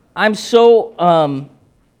I'm so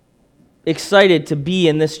excited to be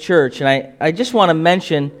in this church, and I just want to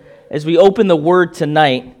mention, as we open the Word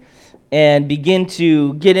tonight and begin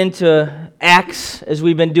to get into Acts, as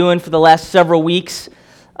we've been doing for the last several weeks,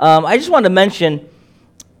 I just want to mention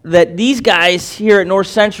that these guys here at North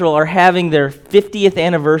Central are having their 50th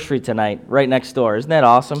anniversary tonight, right next door. Isn't that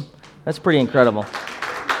awesome? That's pretty incredible.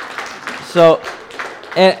 So,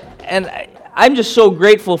 and I'm just so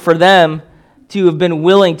grateful for them to have been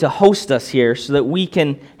willing to host us here so that we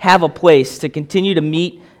can have a place to continue to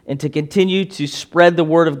meet and to continue to spread the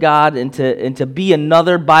Word of God and to be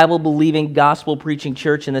another Bible-believing, gospel-preaching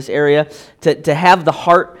church in this area, to have the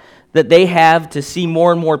heart that they have to see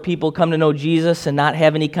more and more people come to know Jesus and not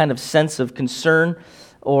have any kind of sense of concern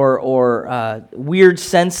or weird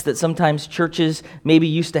sense that sometimes churches maybe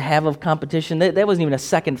used to have of competition. That wasn't even a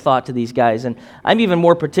second thought to these guys. And I'm even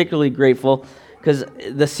more particularly grateful because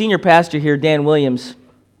the senior pastor here, Dan Williams,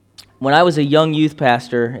 when I was a young youth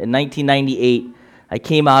pastor in 1998, I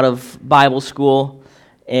came out of Bible school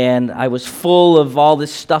and I was full of all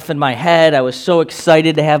this stuff in my head. I was so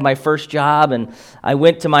excited to have my first job, and I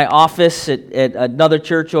went to my office at another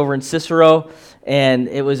church over in Cicero, and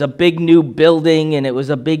it was a big new building, and it was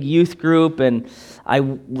a big youth group, and I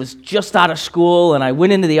was just out of school, and I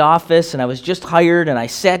went into the office, and I was just hired, and I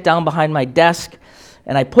sat down behind my desk,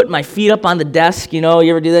 and I put my feet up on the desk. You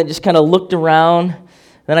ever do that? Just kind of looked around.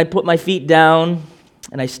 Then I put my feet down,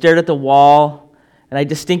 and I stared at the wall, and I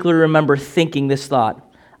distinctly remember thinking this thought: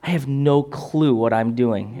 I have no clue what I'm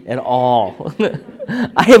doing at all.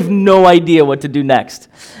 I have no idea what to do next.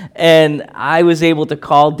 And I was able to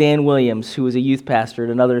call Dan Williams, who was a youth pastor at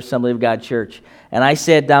another Assembly of God church, and I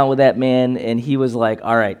sat down with that man, and he was like,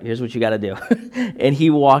 all right, here's what you got to do. And he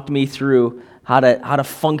walked me through how to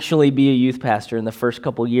functionally be a youth pastor in the first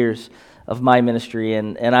couple years of my ministry,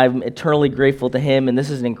 and I'm eternally grateful to him, and this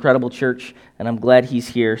is an incredible church, and I'm glad he's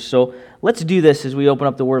here. So let's do this as we open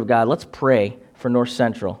up the Word of God. Let's pray for North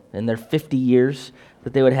Central in their 50 years,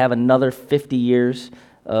 that they would have another 50 years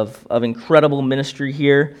of incredible ministry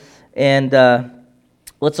here. And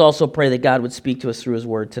let's also pray that God would speak to us through His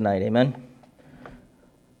Word tonight. Amen.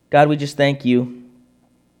 God, we just thank You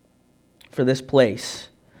for this place.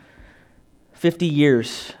 50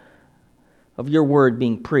 years of Your Word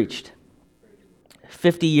being preached.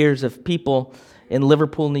 50 years of people in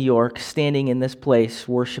Liverpool, New York, standing in this place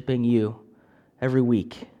worshiping You every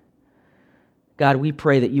week. God, we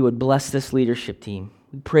pray that You would bless this leadership team.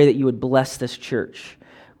 We pray that You would bless this church.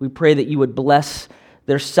 We pray that You would bless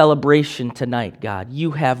their celebration tonight, God.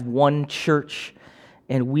 You have one church,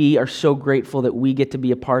 and we are so grateful that we get to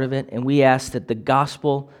be a part of it, and we ask that the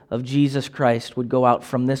gospel of Jesus Christ would go out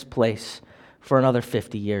from this place for another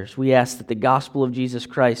 50 years. We ask that the gospel of Jesus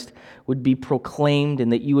Christ would be proclaimed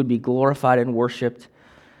and that You would be glorified and worshiped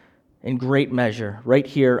in great measure right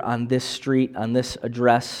here on this street, on this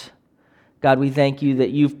address. God, we thank You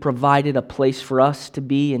that You've provided a place for us to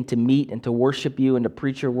be and to meet and to worship You and to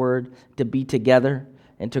preach Your word, to be together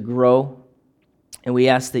and to grow. And we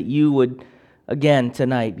ask that You would, again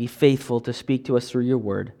tonight, be faithful to speak to us through Your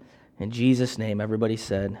word. In Jesus' name, everybody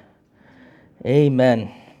said,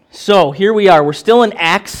 amen. So here we are. We're still in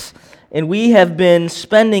Acts, and we have been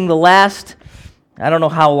spending the last, I don't know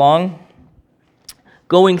how long,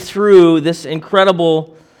 going through this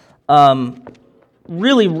incredible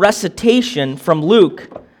really recitation from Luke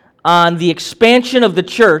on the expansion of the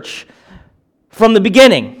church from the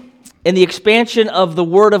beginning and the expansion of the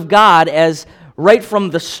Word of God as right from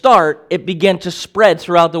the start it began to spread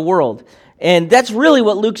throughout the world. And that's really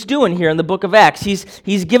what Luke's doing here in the book of Acts.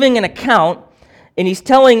 He's giving an account and he's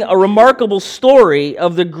telling a remarkable story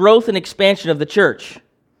of the growth and expansion of the church.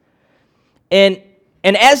 And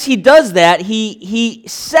as he does that, he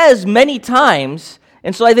says many times,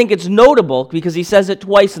 and so I think it's notable because he says it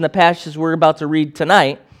twice in the passage we're about to read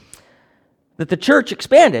tonight, that the church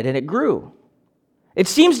expanded and it grew. It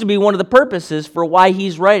seems to be one of the purposes for why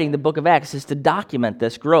he's writing the book of Acts is to document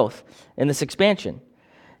this growth and this expansion.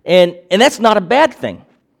 And that's not a bad thing.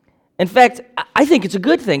 In fact, I think it's a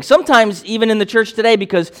good thing. Sometimes, even in the church today,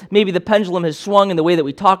 because maybe the pendulum has swung in the way that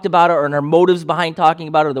we talked about it or in our motives behind talking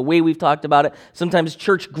about it or the way we've talked about it, sometimes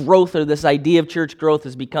church growth or this idea of church growth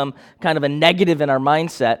has become kind of a negative in our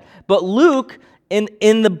mindset. But Luke,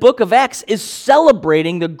 in the book of Acts, is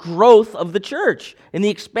celebrating the growth of the church and the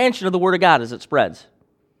expansion of the Word of God as it spreads.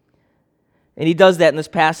 And he does that in this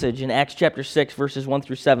passage in Acts chapter 6, verses 1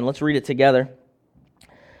 through 7. Let's read it together.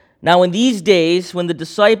 Now in these days, when the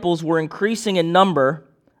disciples were increasing in number,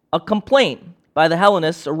 a complaint by the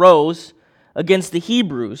Hellenists arose against the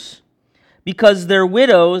Hebrews because their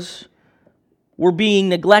widows were being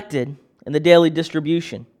neglected in the daily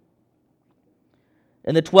distribution.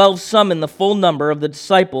 And the 12 summoned the full number of the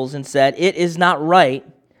disciples and said, "It is not right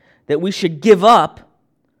that we should give up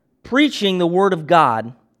preaching the word of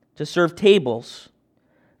God to serve tables.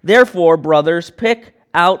 Therefore, brothers, pick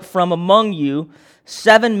out from among you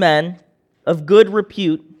 7 men of good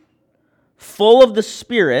repute, full of the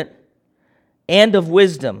Spirit and of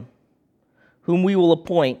wisdom, whom we will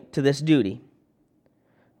appoint to this duty.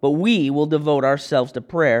 But we will devote ourselves to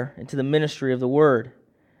prayer and to the ministry of the word."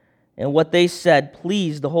 And what they said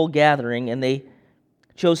pleased the whole gathering, and they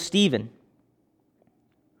chose Stephen,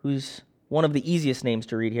 who's one of the easiest names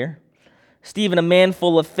to read here. Stephen, a man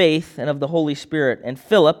full of faith and of the Holy Spirit, and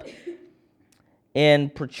Philip,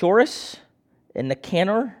 and Prochorus, and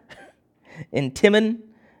Nicanor, and Timon,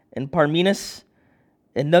 and Parmenas,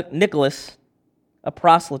 and Nicholas, a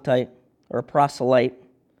proselyte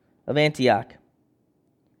of Antioch.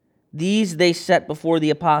 These they set before the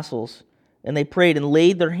apostles, and they prayed and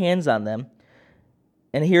laid their hands on them.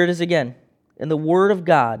 And here it is again. And the word of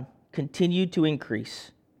God continued to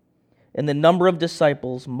increase, and the number of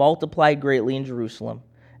disciples multiplied greatly in Jerusalem,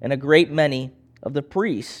 and a great many of the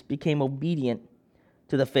priests became obedient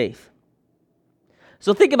to the faith.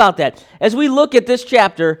 So think about that. As we look at this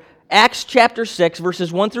chapter, Acts chapter 6,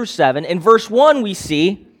 verses 1 through 7, in verse 1 we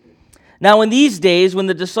see, "Now in these days when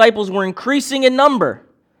the disciples were increasing in number,"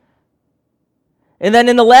 and then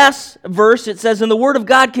in the last verse it says, "And the word of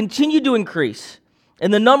God continued to increase,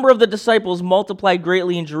 and the number of the disciples multiplied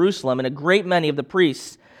greatly in Jerusalem, and a great many of the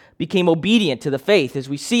priests became obedient to the faith." As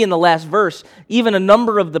we see in the last verse, even a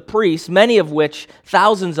number of the priests, many of which,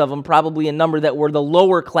 thousands of them probably in number, that were the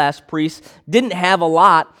lower class priests, didn't have a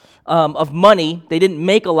lot of money. They didn't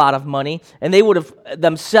make a lot of money, and they would have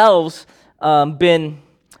themselves been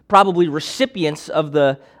probably recipients of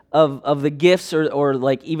the gifts or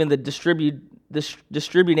like even the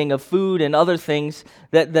distributing of food and other things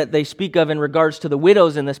that they speak of in regards to the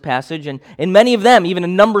widows in this passage. And many of them,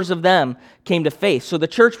 even numbers of them, came to faith. So the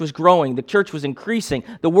church was growing. The church was increasing.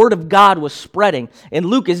 The word of God was spreading. And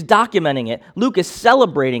Luke is documenting it. Luke is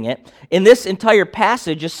celebrating it. And this entire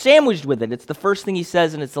passage is sandwiched with it. It's the first thing he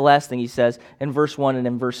says, and it's the last thing he says in verse 1 and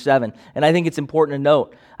in verse 7. And I think it's important to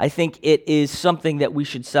note. I think it is something that we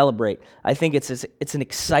should celebrate. I think it's an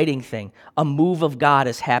exciting thing. A move of God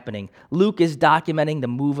is happening. Luke is documenting the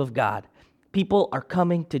move of God. People are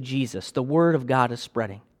coming to Jesus. The word of God is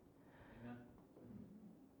spreading.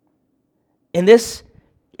 And this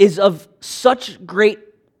is of such great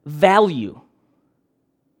value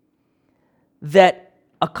that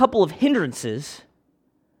a couple of hindrances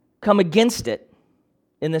come against it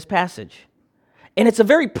in this passage. And it's a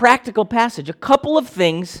very practical passage. A couple of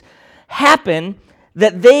things happen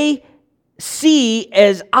that they see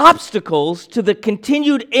as obstacles to the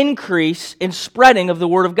continued increase in spreading of the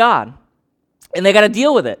Word of God. And they got to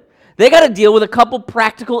deal with it. They got to deal with a couple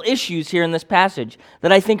practical issues here in this passage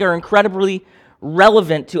that I think are incredibly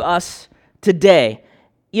relevant to us today.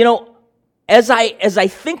 You know, as I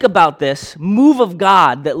think about this move of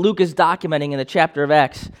God that Luke is documenting in the chapter of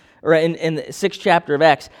Acts, or in the 6th chapter of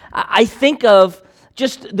Acts, I think of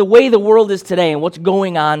just the way the world is today and what's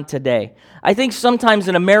going on today. I think sometimes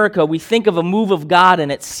in America we think of a move of God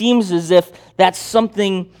and it seems as if that's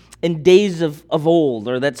something in days of old,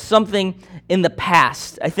 or that's something in the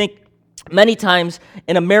past. I think many times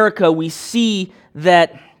in America we see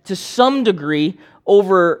that to some degree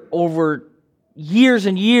over years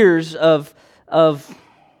and years of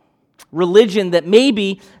religion, that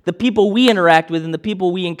maybe the people we interact with and the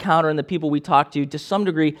people we encounter and the people we talk to some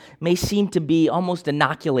degree may seem to be almost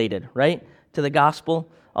inoculated, right, to the gospel,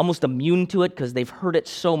 almost immune to it because they've heard it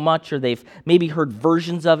so much, or they've maybe heard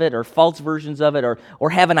versions of it or false versions of it, or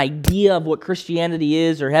have an idea of what Christianity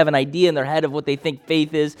is, or have an idea in their head of what they think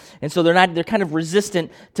faith is, and so they're kind of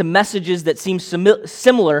resistant to messages that seem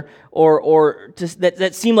similar or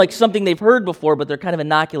that seem like something they've heard before, but they're kind of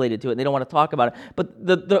inoculated to it. They don't want to talk about it. But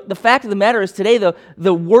the fact of the matter is today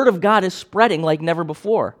the Word of God is spreading like never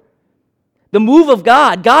before. The move of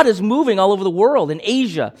God is moving all over the world, in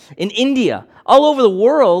Asia, in India, all over the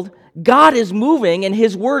world. God is moving and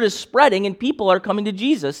His word is spreading and people are coming to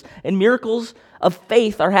Jesus and miracles of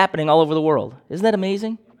faith are happening all over the world. Isn't that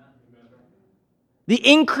amazing? The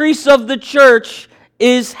increase of the church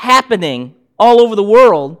is happening all over the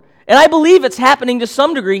world. And I believe it's happening to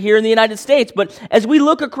some degree here in the United States. But as we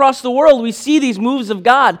look across the world, we see these moves of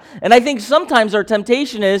God. And I think sometimes our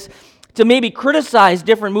temptation is to maybe criticize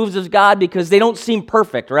different moves of God because they don't seem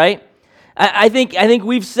perfect, right? I think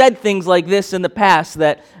we've said things like this in the past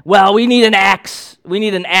that, well, we need an axe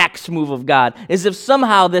move of God, as if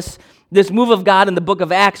somehow this this move of God in the book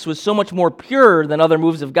of Acts was so much more pure than other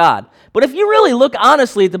moves of God. But if you really look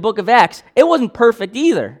honestly at the book of Acts, it wasn't perfect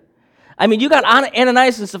either. I mean, you got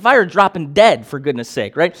Ananias and Sapphira dropping dead, for goodness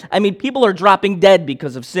sake, right? I mean, people are dropping dead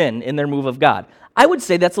because of sin in their move of God. I would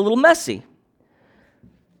say that's a little messy.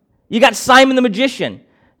 You got Simon the magician.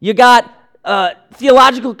 You got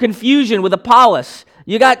theological confusion with Apollos.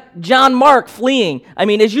 You got John Mark fleeing. I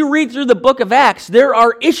mean, as you read through the book of Acts, there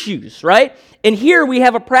are issues, right? And here we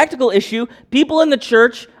have a practical issue. People in the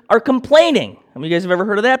church are complaining. How many of you guys have ever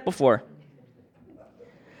heard of that before?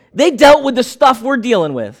 They dealt with the stuff we're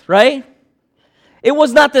dealing with, right? It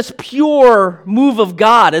was not this pure move of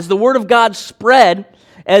God. As the word of God spread,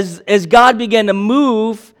 as God began to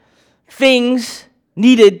move, things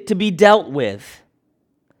needed to be dealt with.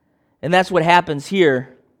 And that's what happens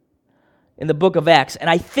here in the book of Acts. And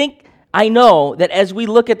I know that as we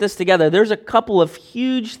look at this together, there's a couple of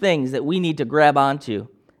huge things that we need to grab onto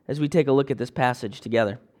as we take a look at this passage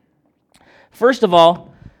together. First of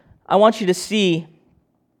all, I want you to see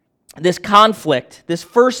this conflict, this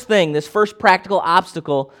first practical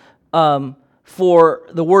obstacle for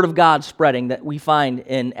the Word of God spreading that we find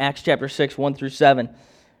in Acts chapter 6, 1 through 7.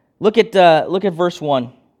 Look at verse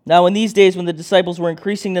 1. Now in these days when the disciples were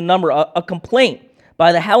increasing the number, a complaint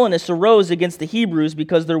by the Hellenists arose against the Hebrews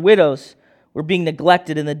because their widows were being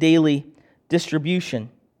neglected in the daily distribution.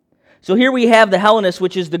 So here we have the Hellenists,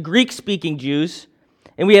 which is the Greek-speaking Jews,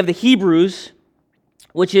 and we have the Hebrews,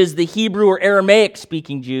 which is the Hebrew or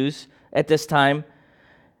Aramaic-speaking Jews at this time.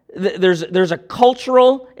 There's a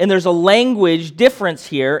cultural and there's a language difference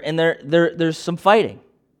here, and there's some fighting.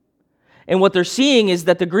 And what they're seeing is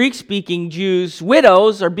that the Greek-speaking Jews'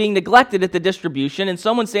 widows are being neglected at the distribution, and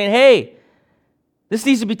someone's saying, hey, this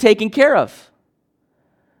needs to be taken care of.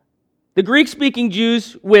 The Greek-speaking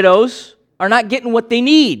Jews' widows are not getting what they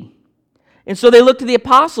need. And so they look to the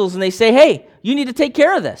apostles and they say, hey, you need to take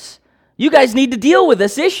care of this. You guys need to deal with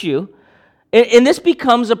this issue. And this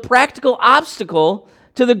becomes a practical obstacle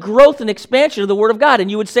to the growth and expansion of the Word of God. And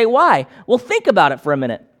you would say, why? Well, think about it for a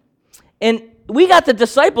minute. And we got the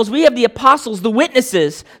disciples, we have the apostles, the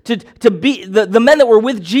witnesses to be the men that were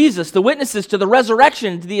with Jesus, the witnesses to the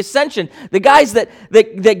resurrection, to the ascension, the guys that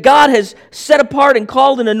God has set apart and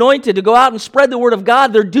called and anointed to go out and spread the word of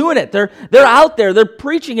God. They're doing it. They're out there. They're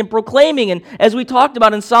preaching and proclaiming. And as we talked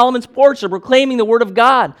about in Solomon's porch, they're proclaiming the word of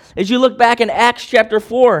God. As you look back in Acts chapter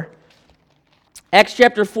 4,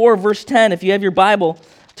 verse 10, if you have your Bible,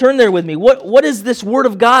 turn there with me. What is this word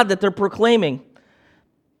of God that they're proclaiming?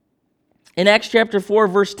 In Acts chapter 4,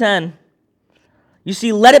 verse 10, you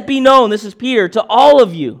see, let it be known, this is Peter, to all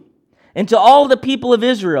of you and to all the people of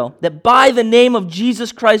Israel, that by the name of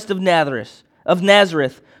Jesus Christ of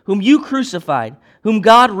Nazareth, whom you crucified, whom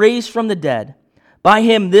God raised from the dead, by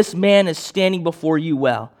him this man is standing before you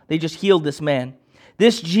well. They just healed this man.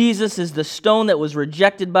 This Jesus is the stone that was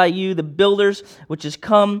rejected by you, the builders, which has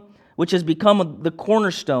become the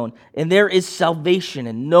cornerstone, and there is salvation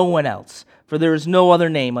in no one else. For there is no other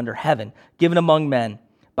name under heaven given among men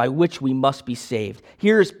by which we must be saved.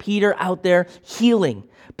 Here is Peter out there healing,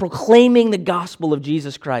 proclaiming the gospel of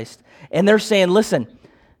Jesus Christ. And they're saying, listen,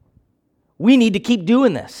 we need to keep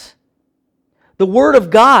doing this. The word of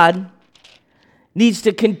God needs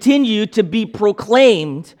to continue to be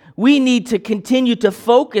proclaimed. We need to continue to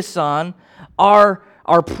focus on our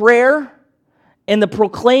prayer and the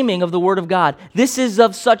proclaiming of the word of God. This is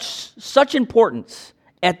of such importance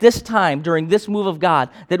at this time, during this move of God,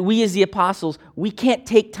 that we as the apostles, we can't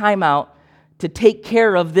take time out to take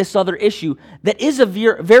care of this other issue that is a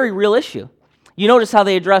very real issue. You notice how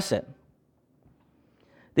they address it.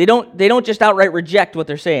 They don't just outright reject what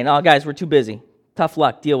they're saying. Oh, guys, we're too busy. Tough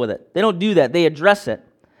luck, deal with it. They don't do that. They address it.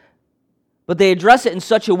 But they address it in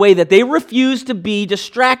such a way that they refuse to be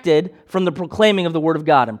distracted from the proclaiming of the word of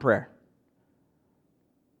God in prayer.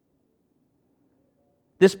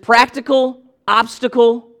 This practical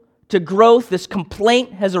obstacle to growth, this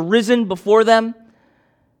complaint has arisen before them,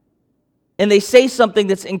 and they say something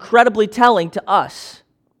that's incredibly telling to us.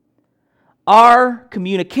 Our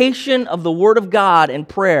communication of the Word of God in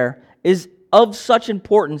prayer is of such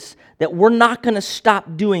importance that we're not going to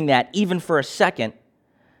stop doing that even for a second,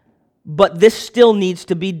 but this still needs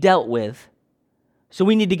to be dealt with, so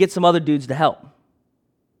we need to get some other dudes to help.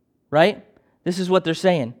 Right? This is what they're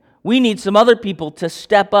saying. We need some other people to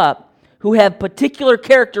step up who have particular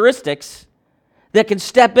characteristics that can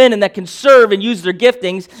step in and that can serve and use their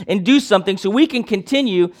giftings and do something so we can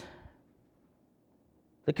continue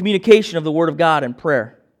the communication of the Word of God in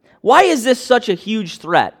prayer. Why is this such a huge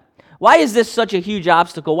threat? Why is this such a huge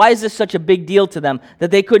obstacle? Why is this such a big deal to them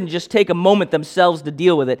that they couldn't just take a moment themselves to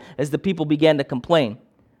deal with it as the people began to complain?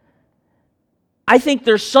 I think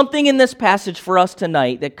there's something in this passage for us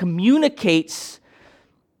tonight that communicates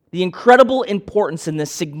the incredible importance and the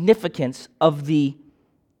significance of the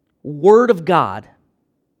Word of God,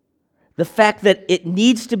 the fact that it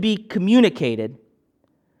needs to be communicated,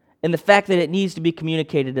 and the fact that it needs to be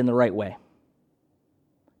communicated in the right way.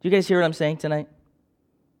 Do you guys hear what I'm saying tonight?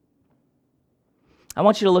 I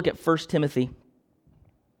want you to look at 1 Timothy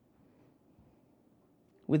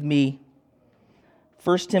with me.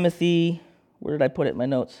 1 Timothy, where did I put it in my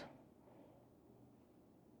notes?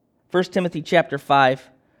 1 Timothy chapter 5,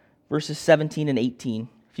 verses 17 and 18.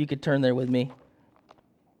 If you could turn there with me.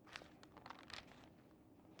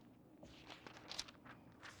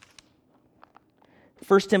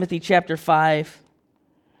 First Timothy chapter 5,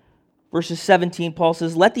 verses 17, Paul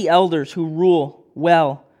says, "Let the elders who rule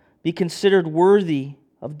well be considered worthy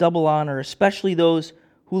of double honor, especially those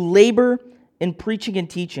who labor in preaching and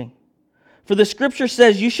teaching. For the Scripture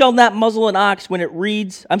says, 'You shall not muzzle an ox when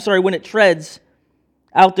it treads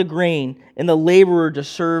out the grain, and the laborer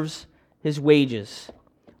deserves his wages.'"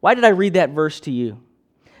 Why did I read that verse to you?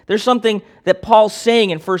 There's something that Paul's saying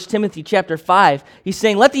in 1 Timothy chapter 5. He's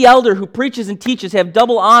saying, let the elder who preaches and teaches have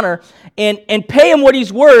double honor and pay him what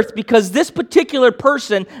he's worth, because this particular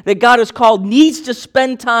person that God has called needs to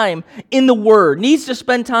spend time in the Word, needs to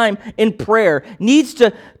spend time in prayer, needs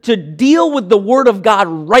to deal with the Word of God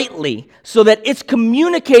rightly so that it's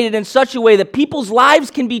communicated in such a way that people's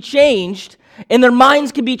lives can be changed and their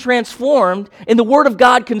minds can be transformed and the Word of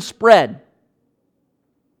God can spread.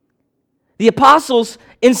 The apostles,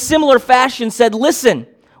 in similar fashion, said, listen,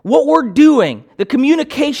 what we're doing, the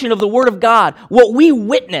communication of the Word of God, what we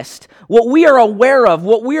witnessed, what we are aware of,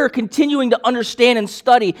 what we are continuing to understand and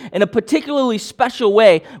study in a particularly special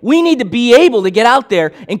way, we need to be able to get out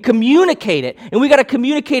there and communicate it. And we got to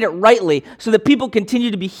communicate it rightly so that people continue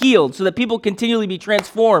to be healed, so that people continually be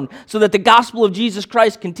transformed, so that the gospel of Jesus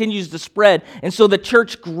Christ continues to spread, and so the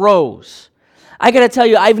church grows. I got to tell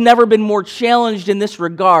you, I've never been more challenged in this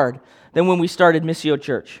regard than when we started Missio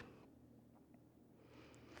Church.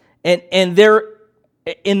 And there,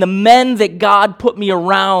 in the men that God put me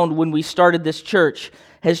around when we started this church,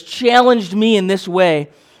 has challenged me in this way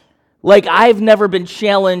like I've never been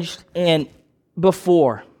challenged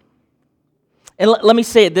before. And let me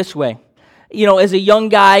say it this way. You know, as a young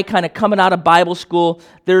guy kind of coming out of Bible school,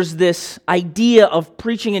 there's this idea of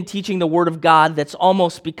preaching and teaching the Word of God that's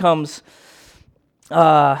almost becomes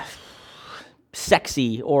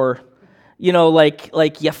sexy, or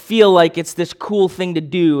like you feel like it's this cool thing to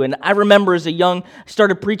do. And I remember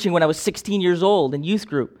started preaching when I was 16 years old in youth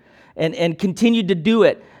group and continued to do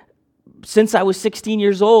it since I was 16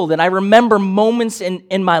 years old. And I remember moments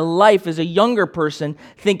in my life as a younger person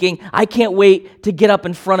thinking, I can't wait to get up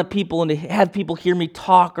in front of people and to have people hear me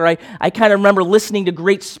talk. Or I kind of remember listening to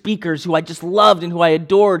great speakers who I just loved and who I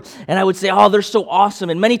adored. And I would say, oh, they're so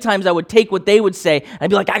awesome. And many times I would take what they would say and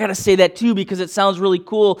I'd be like, I got to say that too because it sounds really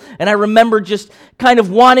cool. And I remember just kind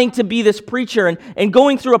of wanting to be this preacher and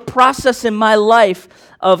going through a process in my life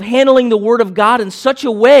of handling the Word of God in such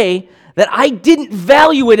a way that I didn't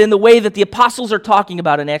value it in the way that the apostles are talking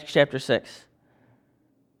about in Acts chapter 6.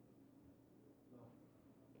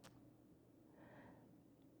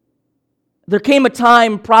 There came a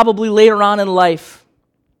time, probably later on in life,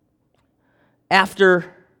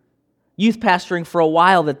 after youth pastoring for a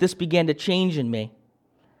while, that this began to change in me.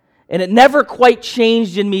 And it never quite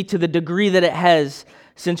changed in me to the degree that it has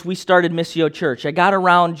since we started Missio Church. I got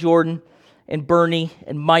around Jordan and Bernie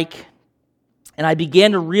and Mike, and I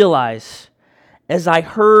began to realize, as I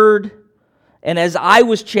heard and as I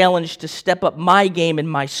was challenged to step up my game in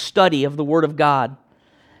my study of the Word of God,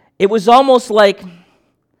 it was almost like,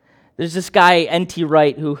 there's this guy, N.T.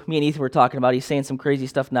 Wright, who me and Ethan were talking about. He's saying some crazy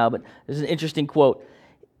stuff now, but there's an interesting quote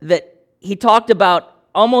that he talked about,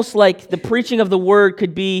 almost like the preaching of the Word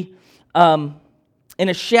could be, in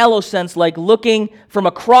a shallow sense, like looking from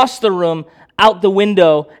across the room out the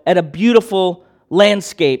window at a beautiful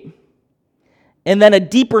landscape. And then a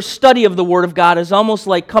deeper study of the Word of God is almost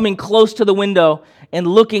like coming close to the window and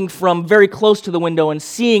looking from very close to the window and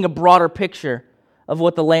seeing a broader picture of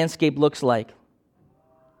what the landscape looks like.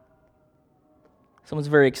 Someone's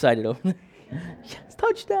very excited over there. Yes,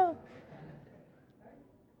 touchdown.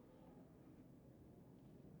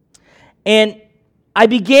 And I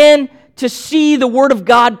began to see the Word of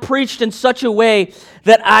God preached in such a way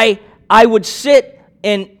that I would sit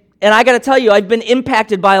and I got to tell you, I've been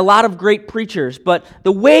impacted by a lot of great preachers, but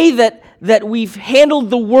the way that we've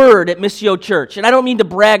handled the Word at Missio Church, and I don't mean to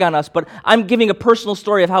brag on us, but I'm giving a personal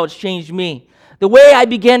story of how it's changed me. the way I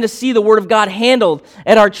began to see the Word of God handled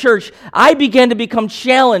at our church, I began to become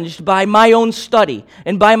challenged by my own study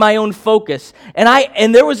and by my own focus.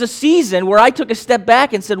 And there was a season where I took a step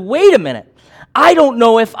back and said, wait a minute, I don't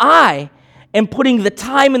know if I am putting the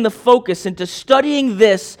time and the focus into studying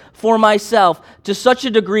this for myself to such a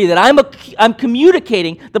degree that I'm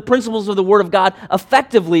communicating the principles of the Word of God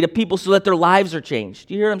effectively to people so that their lives are changed.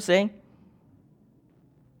 Do you hear what I'm saying?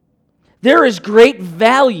 There is great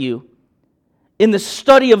value in the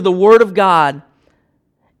study of the Word of God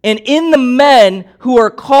and in the men who are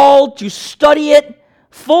called to study it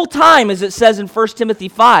full time, as it says in 1 Timothy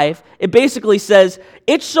 5. It basically says,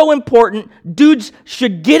 it's so important, dudes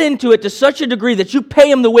should get into it to such a degree that you pay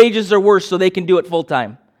them the wages they're worth so they can do it full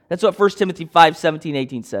time. That's what 1 Timothy 5, 17,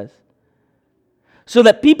 18 says. So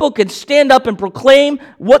that people can stand up and proclaim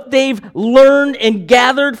what they've learned and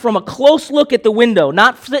gathered from a close look at the window,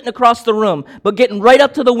 not sitting across the room, but getting right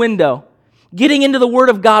up to the window, getting into the Word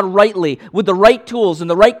of God rightly, with the right tools and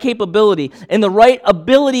the right capability and the right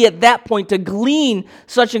ability at that point to glean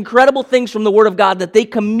such incredible things from the Word of God that they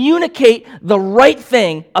communicate the right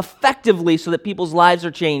thing effectively so that people's lives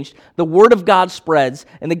are changed. The Word of God spreads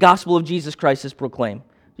and the gospel of Jesus Christ is proclaimed.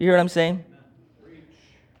 Do you hear what I'm saying?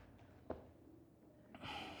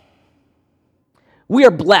 We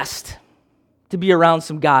are blessed to be around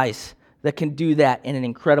some guys that can do that in an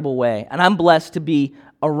incredible way. And I'm blessed to be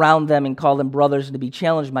around them and call them brothers and to be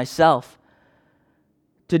challenged myself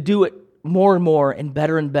to do it more and more and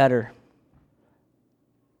better.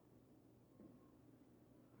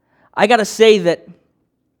 I got to say that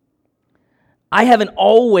I haven't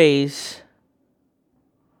always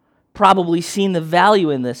probably seen the value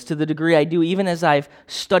in this to the degree I do, even as I've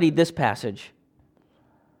studied this passage.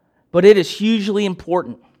 But it is hugely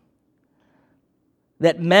important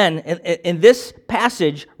that men, and this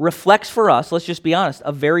passage reflects for us, let's just be honest,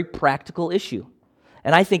 a very practical issue.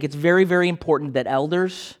 And I think it's very, very important that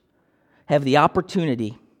elders have the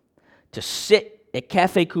opportunity to sit at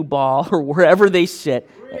Cafe Kubal or wherever they sit.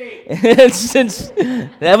 Since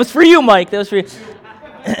that was for you, Mike. That was for you.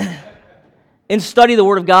 And study the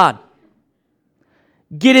Word of God.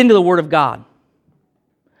 Get into the Word of God.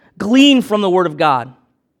 Glean from the Word of God.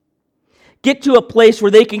 Get to a place where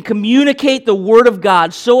they can communicate the Word of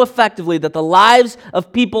God so effectively that the lives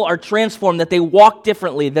of people are transformed, that they walk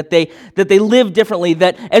differently, that they live differently,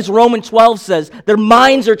 that, as Romans 12 says, their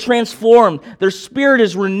minds are transformed, their spirit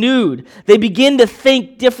is renewed, they begin to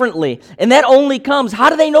think differently. And that only comes, how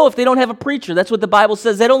do they know if they don't have a preacher? That's what the Bible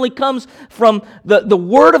says. That only comes from the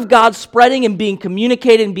Word of God spreading and being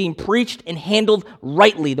communicated and being preached and handled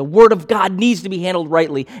rightly. The Word of God needs to be handled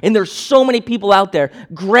rightly. And there's so many people out there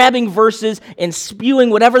grabbing verses and spewing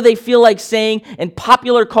whatever they feel like saying in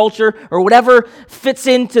popular culture or whatever fits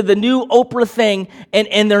into the new Oprah thing,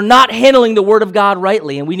 and they're not handling the Word of God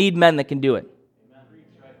rightly, and we need men that can do it.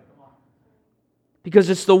 Because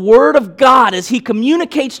it's the Word of God as He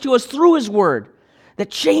communicates to us through His Word that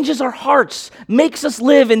changes our hearts, makes us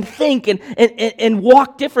live and think and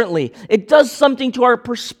walk differently. It does something to our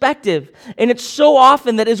perspective. And it's so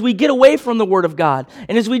often that as we get away from the Word of God,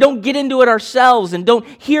 and as we don't get into it ourselves and don't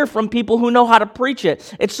hear from people who know how to preach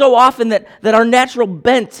it, it's so often that our natural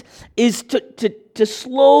bent is to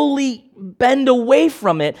slowly bend away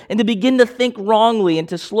from it and to begin to think wrongly and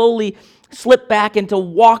to slowly slip back into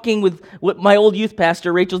walking with what my old youth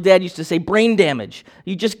pastor, Rachel's dad, used to say, brain damage.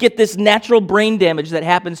 You just get this natural brain damage that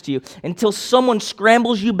happens to you until someone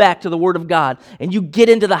scrambles you back to the Word of God and you get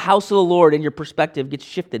into the house of the Lord and your perspective gets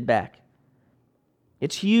shifted back.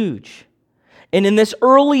 It's huge. And in this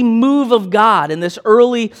early move of God, in this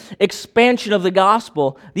early expansion of the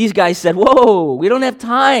gospel, these guys said, whoa, we don't have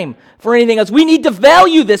time for anything else. We need to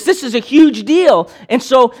value this. This is a huge deal. And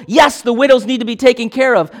so, yes, the widows need to be taken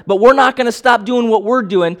care of, but we're not going to stop doing what we're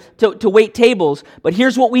doing to wait tables. But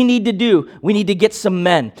here's what we need to do. We need to get some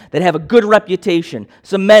men that have a good reputation,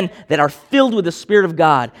 some men that are filled with the Spirit of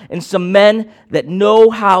God, and some men that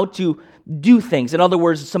know how to do things. In other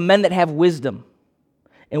words, some men that have wisdom.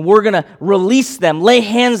 And we're going to release them, lay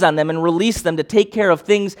hands on them, and release them to take care of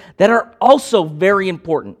things that are also very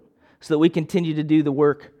important so that we continue to do the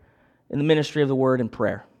work in the ministry of the Word and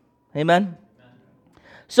prayer. Amen?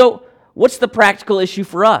 So, what's the practical issue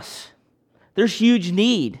for us? There's huge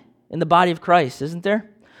need in the body of Christ, isn't there?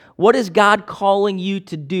 What is God calling you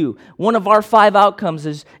to do? One of our 5 outcomes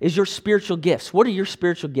is your spiritual gifts. What are your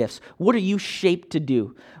spiritual gifts? What are you shaped to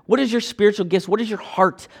do? What is your spiritual gifts? What is your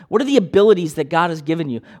heart? What are the abilities that God has given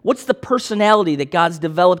you? What's the personality that God's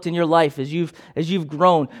developed in your life as you've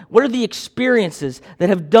grown? What are the experiences that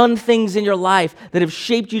have done things in your life that have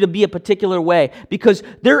shaped you to be a particular way? Because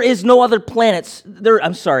there is no other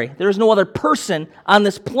there is no other person on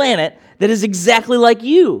this planet that is exactly like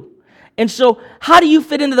you. And so, how do you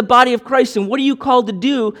fit into the body of Christ, and what are you called to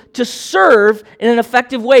do to serve in an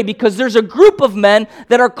effective way? Because there's a group of men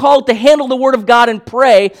that are called to handle the Word of God and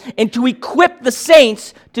pray, and to equip the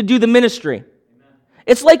saints to do the ministry. Amen.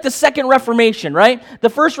 It's like the Second Reformation, right? The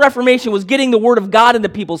First Reformation was getting the Word of God into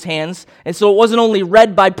people's hands, and so it wasn't only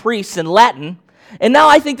read by priests in Latin. And now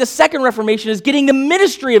I think the Second Reformation is getting the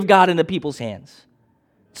ministry of God into people's hands.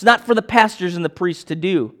 It's not for the pastors and the priests to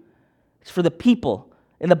do. It's for the people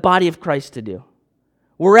in the body of Christ to do.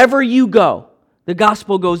 Wherever you go, the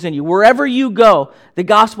gospel goes in you. Wherever you go, the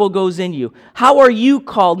gospel goes in you. How are you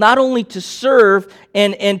called not only to serve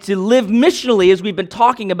and to live missionally, as we've been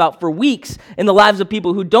talking about for weeks in the lives of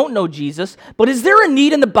people who don't know Jesus, but is there a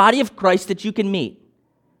need in the body of Christ that you can meet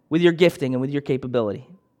with your gifting and with your capability?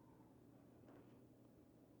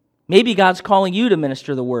 Maybe God's calling you to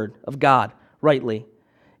minister the word of God rightly.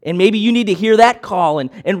 And maybe you need to hear that call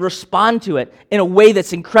and respond to it in a way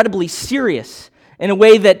that's incredibly serious, in a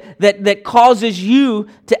way that causes you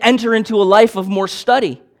to enter into a life of more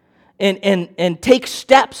study and take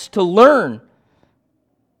steps to learn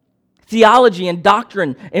theology and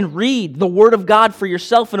doctrine and read the Word of God for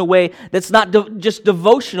yourself in a way that's not just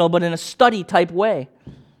devotional, but in a study type way.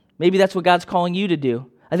 Maybe that's what God's calling you to do.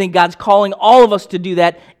 I think God's calling all of us to do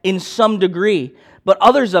that in some degree. But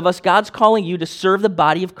others of us, God's calling you to serve the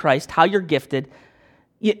body of Christ, how you're gifted.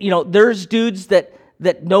 You know, there's dudes that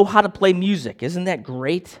know how to play music. Isn't that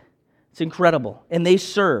great? It's incredible. And they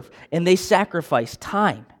serve, and they sacrifice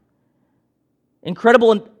time.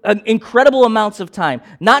 Incredible amounts of time.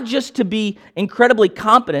 Not just to be incredibly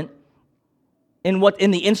competent in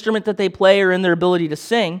the instrument that they play or in their ability to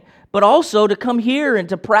sing, but also to come here and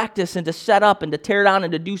to practice and to set up and to tear down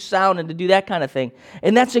and to do sound and to do that kind of thing.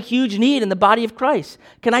 And that's a huge need in the body of Christ.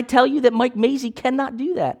 Can I tell you that Mike Mazie cannot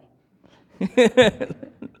do that?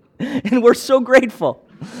 And we're so grateful.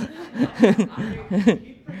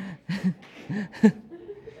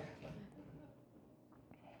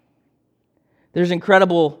 There's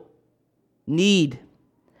incredible need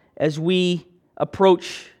as we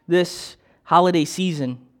approach this holiday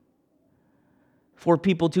season for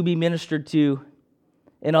people to be ministered to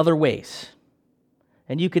in other ways.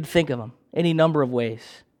 And you could think of them, any number of ways.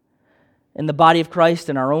 In the body of Christ,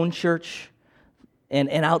 in our own church, and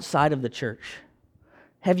outside of the church.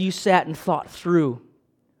 Have you sat and thought through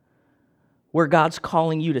where God's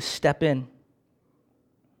calling you to step in?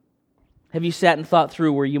 Have you sat and thought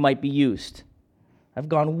through where you might be used? I've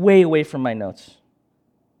gone way away from my notes.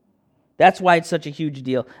 That's why it's such a huge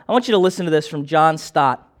deal. I want you to listen to this from John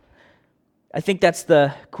Stott. I think that's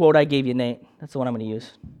the quote I gave you, Nate. That's the one I'm going to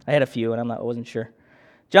use. I had a few, and I wasn't sure.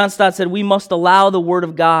 John Stott said, "We must allow the Word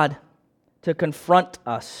of God to confront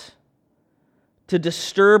us, to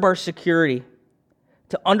disturb our security,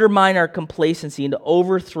 to undermine our complacency, and to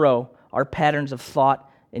overthrow our patterns of thought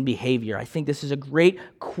and behavior." I think this is a great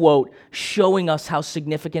quote showing us how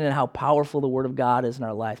significant and how powerful the Word of God is in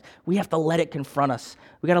our life. We have to let it confront us.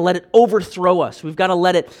 We've got to let it overthrow us. We've got to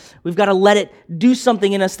let it do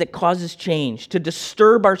something in us that causes change, to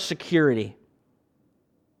disturb our security.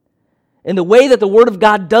 And the way that the Word of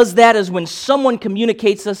God does that is when someone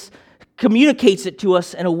communicates it to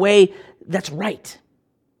us in a way that's right.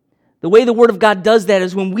 The way the Word of God does that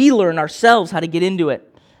is when we learn ourselves how to get into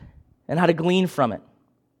it and how to glean from it.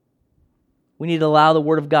 We need to allow the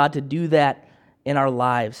Word of God to do that in our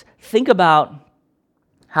lives. Think about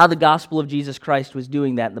how the gospel of Jesus Christ was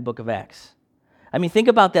doing that in the book of Acts. I mean, think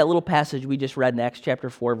about that little passage we just read in Acts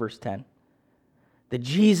chapter 4, verse 10. The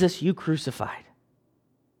Jesus you crucified.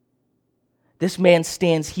 This man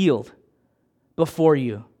stands healed before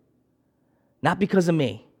you. Not because of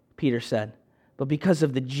me, Peter said, but because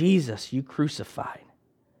of the Jesus you crucified,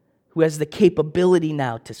 who has the capability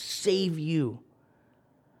now to save you.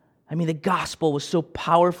 I mean, the gospel was so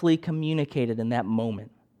powerfully communicated in that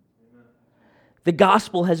moment. The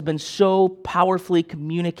gospel has been so powerfully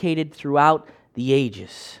communicated throughout the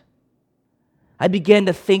ages. I began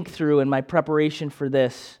to think through in my preparation for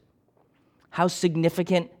this how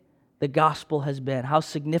significant the gospel has been, how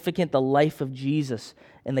significant the life of Jesus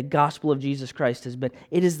and the gospel of Jesus Christ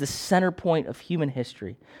it is the center point of human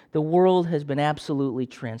history. The world has been absolutely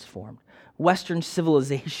transformed. Western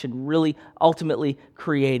civilization really ultimately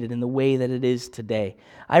created in the way that it is today.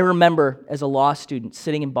 I remember as a law student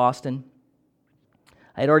sitting in Boston.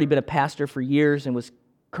 I had already been a pastor for years and was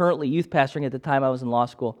currently youth pastoring at the time I was in law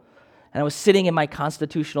school. And I was sitting in my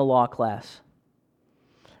constitutional law class.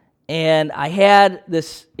 And I had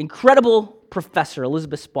this incredible professor,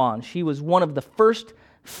 Elizabeth Spahn. She was one of the first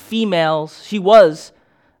females. She was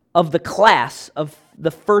of the class of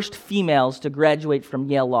the first females to graduate from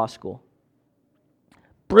Yale Law School.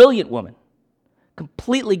 Brilliant woman,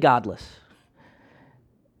 completely godless,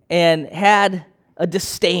 and had a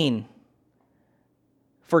disdain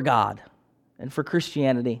for God and for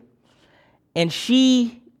Christianity. And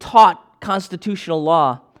she taught constitutional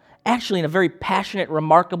law actually in a very passionate,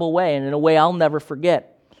 remarkable way, and in a way I'll never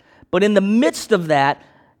forget. But in the midst of that,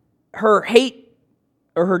 her hate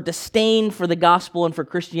or her disdain for the gospel and for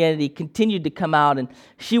Christianity continued to come out, and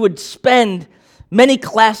she would spend many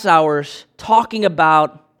class hours talking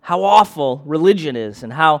about how awful religion is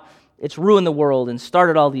and how it's ruined the world and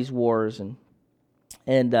started all these wars and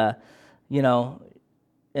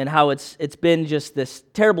how it's been just this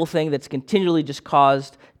terrible thing that's continually just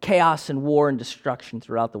caused chaos and war and destruction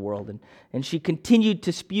throughout the world. And she continued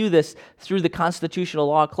to spew this through the constitutional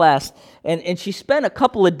law class, and she spent a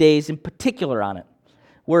couple of days in particular on it,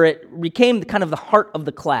 where it became kind of the heart of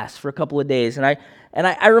the class for a couple of days. And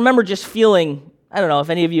I remember just feeling, I don't know if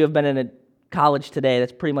any of you have been in a college today,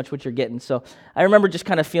 that's pretty much what you're getting. So I remember just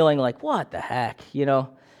kind of feeling like, what the heck,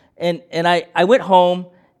 And I went home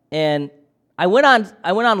and I went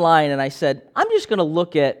online and I said, I'm just going to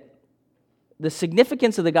look at the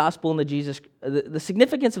significance of the gospel and the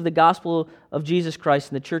significance of the gospel of Jesus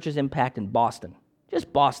Christ and the church's impact in Boston.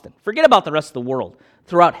 Just Boston. Forget about the rest of the world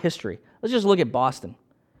throughout history. Let's just look at Boston.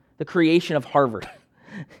 The creation of Harvard.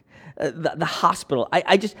 the hospital.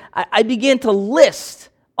 I began to list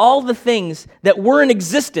all the things that were in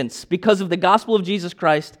existence because of the gospel of Jesus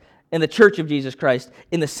Christ and the church of Jesus Christ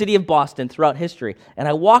in the city of Boston throughout history. And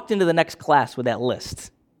I walked into the next class with that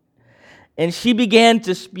list. And she began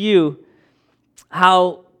to spew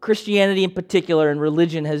how Christianity in particular and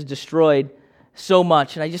religion has destroyed so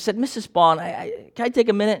much. And I just said, Mrs. Spahn, can I take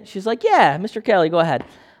a minute? She's like, yeah, Mr. Kelly, go ahead.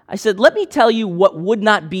 I said, let me tell you what would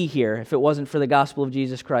not be here if it wasn't for the gospel of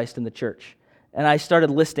Jesus Christ and the church. And I started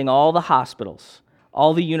listing all the hospitals,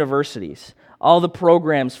 all the universities, all the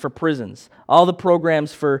programs for prisons, all the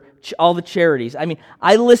programs for all the charities. I mean,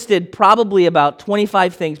 I listed probably about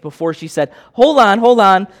 25 things before she said, hold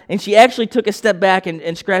on. And she actually took a step back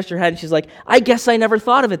and scratched her head, and she's like, I guess I never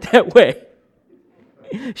thought of it that way.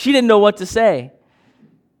 She didn't know what to say.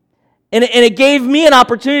 And it gave me an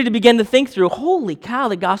opportunity to begin to think through, holy cow,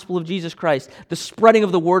 the gospel of Jesus Christ, the spreading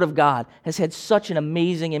of the word of God has had such an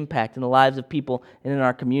amazing impact in the lives of people and in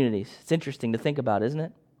our communities. It's interesting to think about, isn't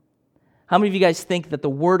it? How many of you guys think that the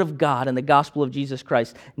word of God and the gospel of Jesus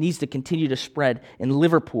Christ needs to continue to spread in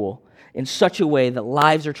Liverpool in such a way that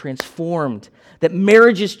lives are transformed, that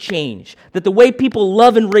marriages change, that the way people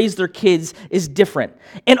love and raise their kids is different,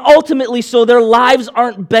 and ultimately so their lives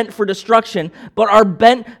aren't bent for destruction, but are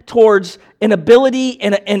bent towards an ability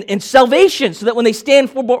and salvation, so that when they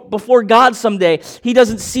stand before God someday, He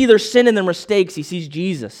doesn't see their sin and their mistakes. He sees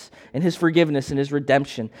Jesus and His forgiveness and His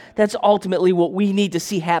redemption. That's ultimately what we need to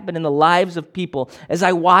see happen in the lives of people. As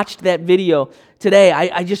I watched that video today,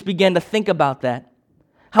 I just began to think about that.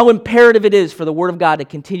 How imperative it is for the Word of God to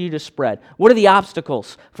continue to spread. What are the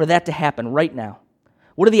obstacles for that to happen right now?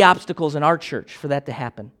 What are the obstacles in our church for that to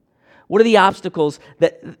happen? What are the obstacles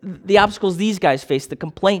these guys faced, the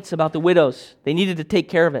complaints about the widows? They needed to take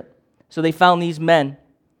care of it. So they found these men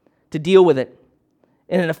to deal with it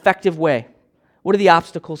in an effective way. What are the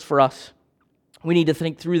obstacles for us? We need to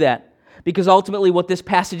think through that. Because ultimately what this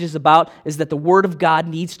passage is about is that the Word of God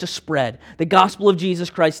needs to spread. The gospel of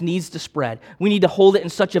Jesus Christ needs to spread. We need to hold it in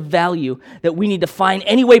such a value that we need to find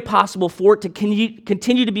any way possible for it to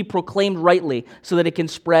continue to be proclaimed rightly so that it can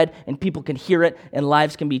spread and people can hear it and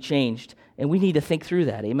lives can be changed. And we need to think through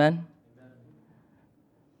that. Amen?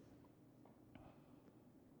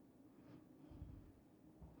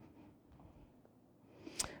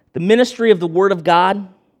 The ministry of the Word of God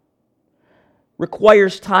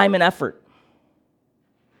requires time and effort.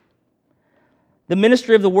 The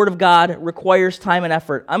ministry of the Word of God requires time and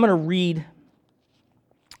effort. I'm going to read,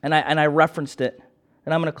 and I referenced it,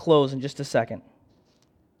 and I'm going to close in just a second.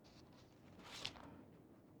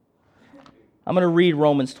 I'm going to read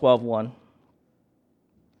Romans 12:1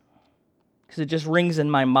 because it just rings in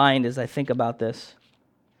my mind as I think about this.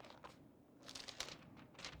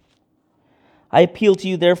 I appeal to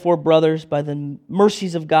you, therefore, brothers, by the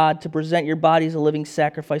mercies of God, to present your bodies a living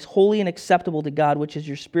sacrifice, holy and acceptable to God, which is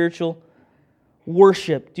your spiritual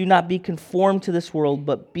worship. Do not be conformed to this world,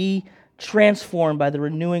 but be transformed by the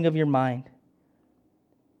renewing of your mind,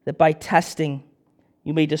 that by testing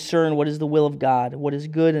you may discern what is the will of God, what is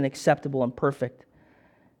good and acceptable and perfect.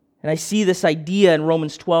 And I see this idea in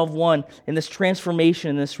Romans 12:1, in this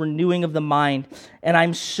transformation, this renewing of the mind. And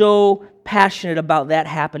I'm so passionate about that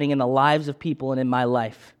happening in the lives of people and in my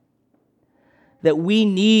life. That we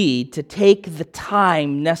need to take the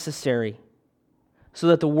time necessary so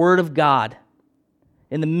that the Word of God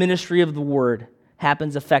and the ministry of the Word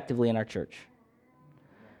happens effectively in our church.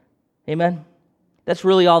 Amen? That's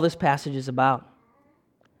really all this passage is about.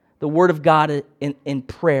 The Word of God in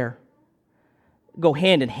prayer go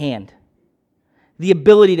hand in hand. The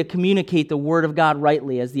ability to communicate the Word of God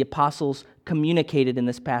rightly, as the apostles communicated in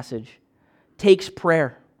this passage, takes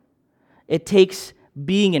prayer. It takes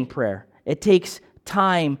being in prayer. It takes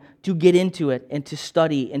time to get into it and to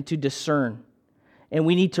study and to discern. And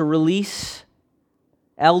we need to release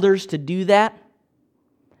elders to do that.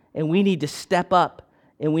 And we need to step up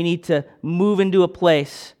and we need to move into a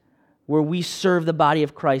place where we serve the body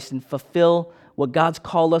of Christ and fulfill what God's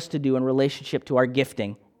called us to do in relationship to our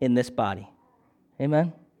gifting in this body.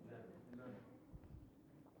 Amen?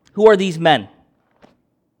 Who are these men?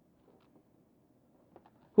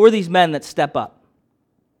 Who are these men that step up?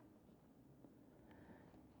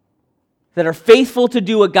 That are faithful to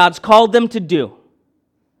do what God's called them to do.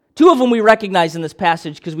 Two of them we recognize in this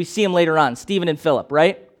passage because we see them later on, Stephen and Philip,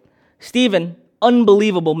 right? Stephen,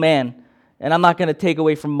 unbelievable man. And I'm not going to take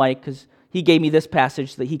away from Mike because he gave me this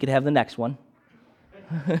passage so that he could have the next one.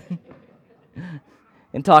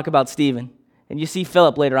 And talk about Stephen. And you see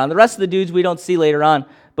Philip later on. The rest of the dudes we don't see later on.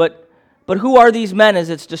 But who are these men as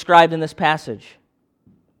it's described in this passage?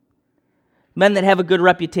 Men that have a good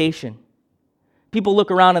reputation. People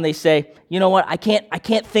look around and they say, you know what, I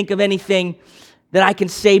can't think of anything that I can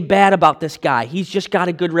say bad about this guy. He's just got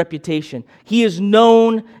a good reputation. He is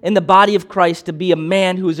known in the body of Christ to be a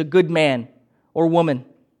man who is a good man or woman.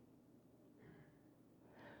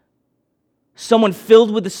 Someone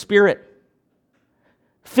filled with the Spirit.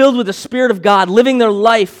 Filled with the Spirit of God, living their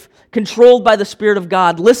life controlled by the Spirit of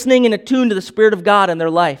God, listening and attuned to the Spirit of God in their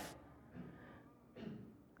life.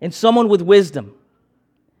 And someone with wisdom.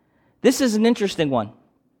 This is an interesting one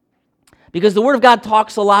because the Word of God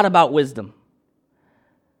talks a lot about wisdom.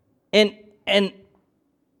 And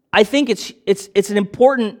I think it's an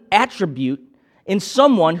important attribute in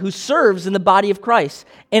someone who serves in the body of Christ.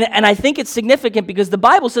 And I think it's significant because the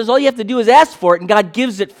Bible says all you have to do is ask for it and God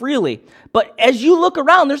gives it freely. But as you look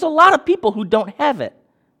around, there's a lot of people who don't have it.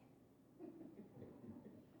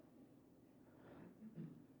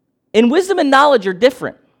 And wisdom and knowledge are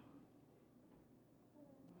different.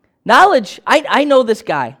 Knowledge, I know this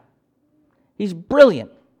guy. He's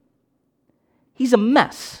brilliant. He's a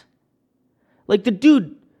mess. Like the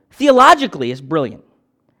dude theologically is brilliant.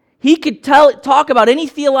 He could talk about any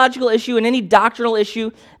theological issue and any doctrinal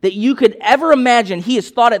issue that you could ever imagine. He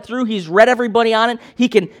has thought it through. He's read everybody on it. He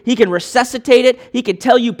can resuscitate it. He can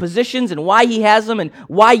tell you positions and why he has them and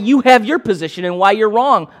why you have your position and why you're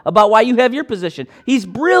wrong about why you have your position. He's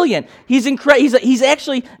brilliant. He's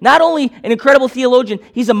actually not only an incredible theologian,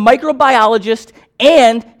 he's a microbiologist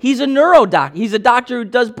and he's a neurodoc. He's a doctor who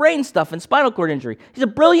does brain stuff and spinal cord injury. He's a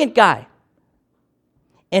brilliant guy.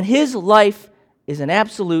 And his life is an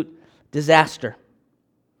absolute disaster.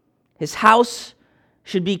 His house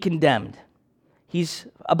should be condemned. He's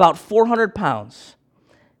about 400 pounds.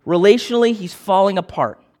 Relationally, he's falling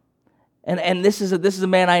apart. And this is a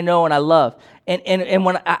man I know and I love. And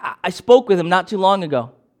when I spoke with him not too long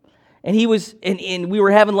ago, and he was and we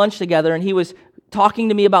were having lunch together, and he was talking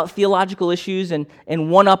to me about theological issues and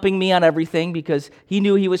one-upping me on everything because he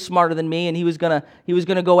knew he was smarter than me and he was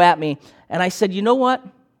gonna go at me. And I said, you know what?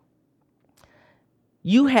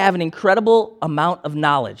 You have an incredible amount of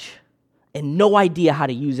knowledge and no idea how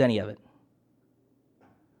to use any of it.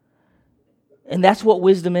 And that's what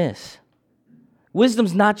wisdom is.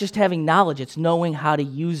 Wisdom's not just having knowledge, it's knowing how to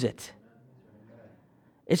use it.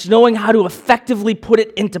 It's knowing how to effectively put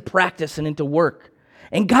it into practice and into work.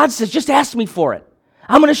 And God says, just ask me for it.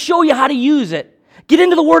 I'm going to show you how to use it. Get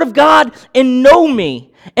into the Word of God and know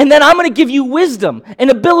me. And then I'm going to give you wisdom and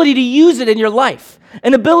ability to use it in your life.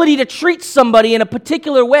 an ability to treat somebody in a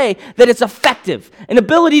particular way that it's effective, an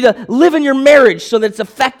ability to live in your marriage so that it's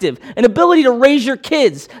effective, an ability to raise your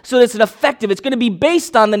kids so that it's effective. It's going to be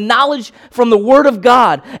based on the knowledge from the Word of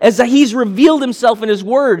God as He's revealed Himself in His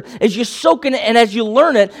Word, as you soak in it and as you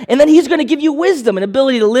learn it, and then He's going to give you wisdom, an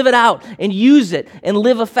ability to live it out and use it and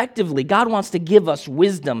live effectively. God wants to give us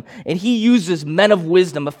wisdom, and He uses men of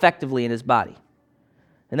wisdom effectively in His body.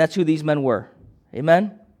 And that's who these men were.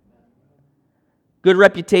 Amen? Good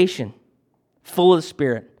reputation, full of the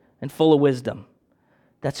Spirit, and full of wisdom.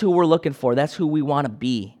 That's who we're looking for. That's who we want to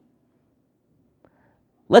be.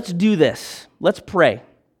 Let's do this. Let's pray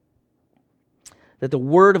that the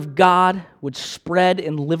Word of God would spread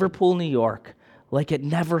in Liverpool, New York, like it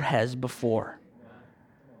never has before.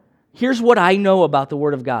 Here's what I know about the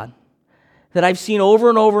Word of God that I've seen over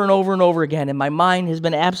and over and over and over again, and my mind has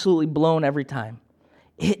been absolutely blown every time.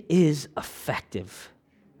 It is effective.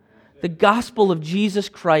 The gospel of Jesus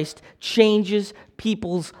Christ changes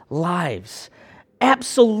people's lives.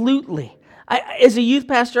 Absolutely. As a youth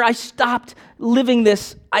pastor, I stopped living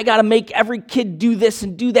this, I got to make every kid do this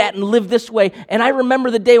and do that and live this way. And I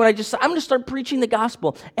remember the day when I just said, I'm going to start preaching the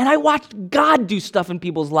gospel. And I watched God do stuff in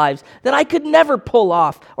people's lives that I could never pull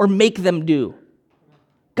off or make them do.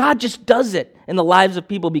 God just does it in the lives of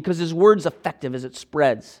people because His word's effective as it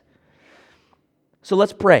spreads. So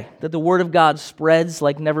let's pray that the Word of God spreads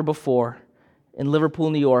like never before in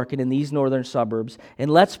Liverpool, New York, and in these northern suburbs.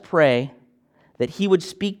 And let's pray that He would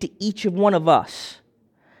speak to each of one of us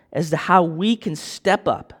as to how we can step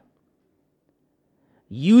up,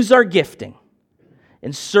 use our gifting,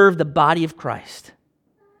 and serve the body of Christ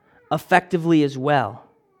effectively as well,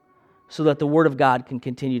 so that the Word of God can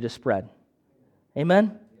continue to spread.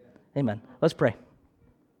 Amen? Amen. Let's pray.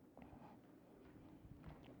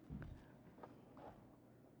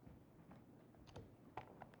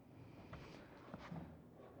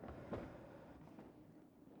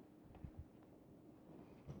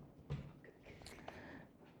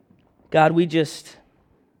 God, we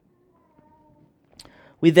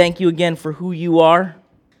thank You again for who You are.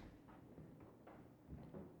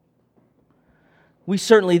 We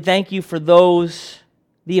certainly thank You for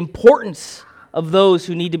the importance of those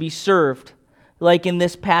who need to be served, like in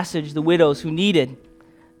this passage, the widows who needed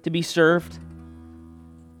to be served.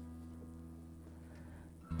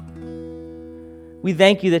 We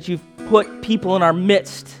thank You that You've put people in our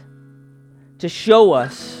midst to show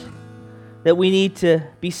us that we need to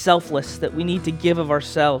be selfless, that we need to give of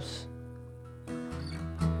ourselves.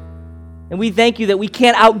 And we thank You that we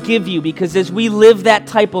can't outgive You, because as we live that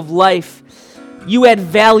type of life, You add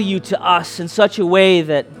value to us in such a way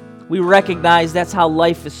that we recognize that's how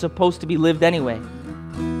life is supposed to be lived anyway.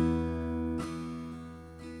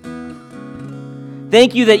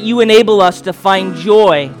 Thank You that You enable us to find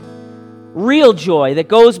joy, real joy, that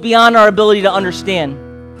goes beyond our ability to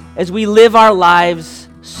understand as we live our lives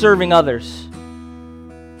serving others.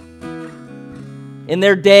 In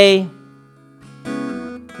their day,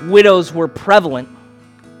 widows were prevalent.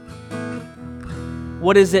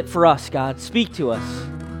 What is it for us, God? Speak to us.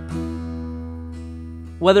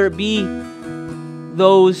 Whether it be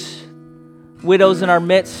those widows in our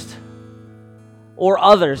midst or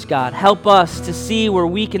others, God, help us to see where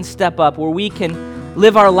we can step up, where we can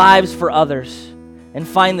live our lives for others and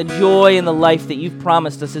find the joy and the life that You've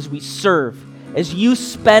promised us as we serve, as You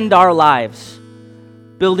spend our lives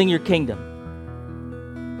building Your kingdom.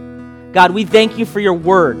 God, we thank You for Your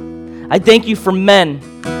word. I thank You for men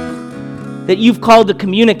that You've called to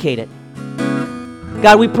communicate it.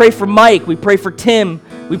 God, we pray for Mike. We pray for Tim.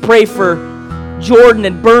 We pray for Jordan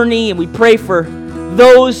and Bernie. And we pray for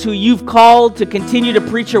those who You've called to continue to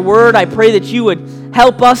preach Your word. I pray that You would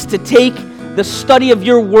help us to take the study of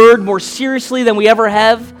Your word more seriously than we ever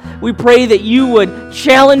have. We pray that You would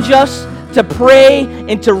challenge us to pray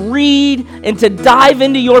and to read and to dive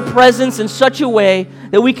into Your presence in such a way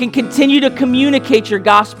that we can continue to communicate Your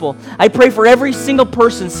gospel. I pray for every single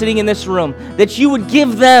person sitting in this room that You would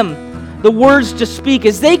give them the words to speak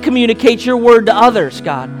as they communicate Your word to others,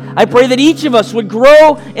 God. I pray that each of us would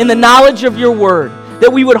grow in the knowledge of Your word,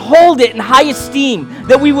 that we would hold it in high esteem,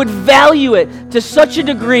 that we would value it to such a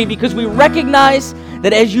degree because we recognize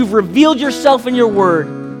that as You've revealed Yourself in Your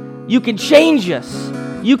word, You can change us.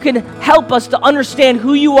 You can help us to understand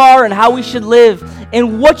who You are and how we should live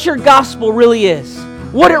and what Your gospel really is,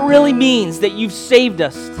 what it really means that You've saved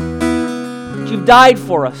us, that You've died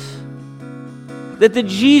for us, that the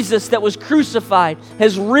Jesus that was crucified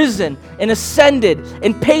has risen and ascended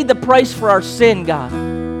and paid the price for our sin, God.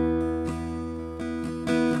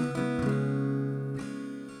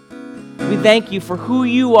 We thank You for who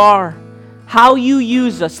You are, how You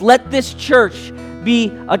use us. Let this church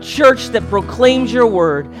be a church that proclaims your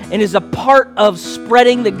word and is a part of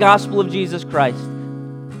spreading the gospel of Jesus Christ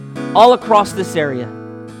all across this area.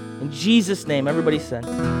 In Jesus' name, everybody said,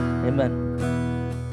 amen.